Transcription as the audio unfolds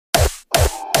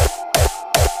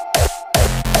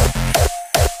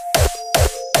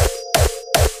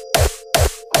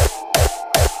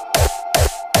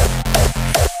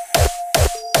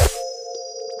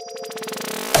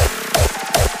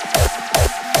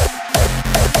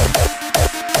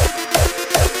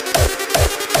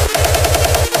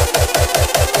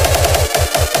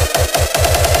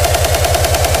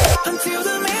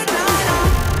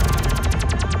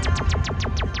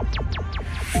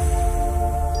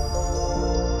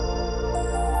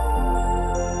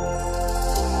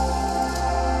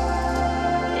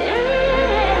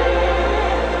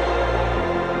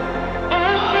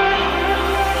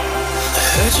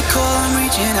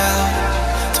reaching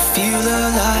out to feel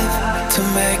alive, to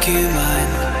make you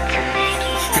mine.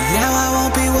 And now I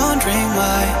won't be wondering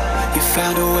why you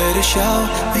found a way to show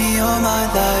me all my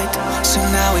light. So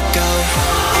now we go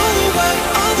all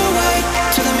the way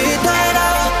to the midnight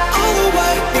hour. All the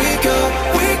way we go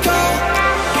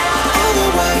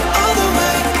all the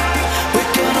way,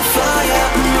 we're gonna fly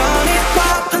out and run it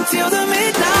wild until the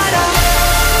midnight hour.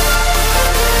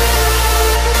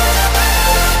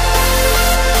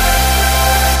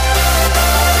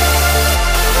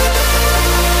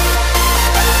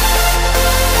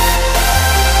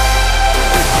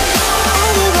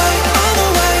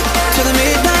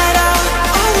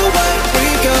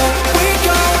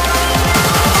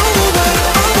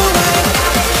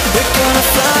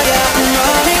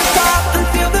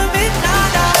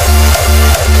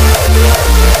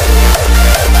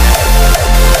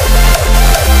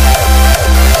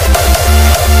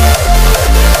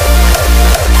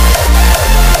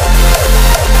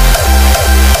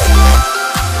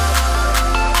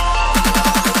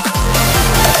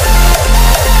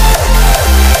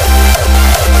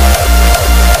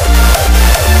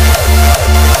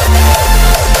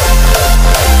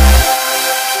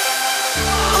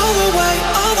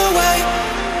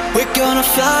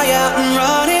 Fly out and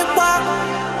run it wild.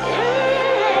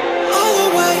 All the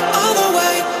way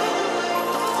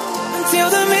until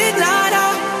the midnight.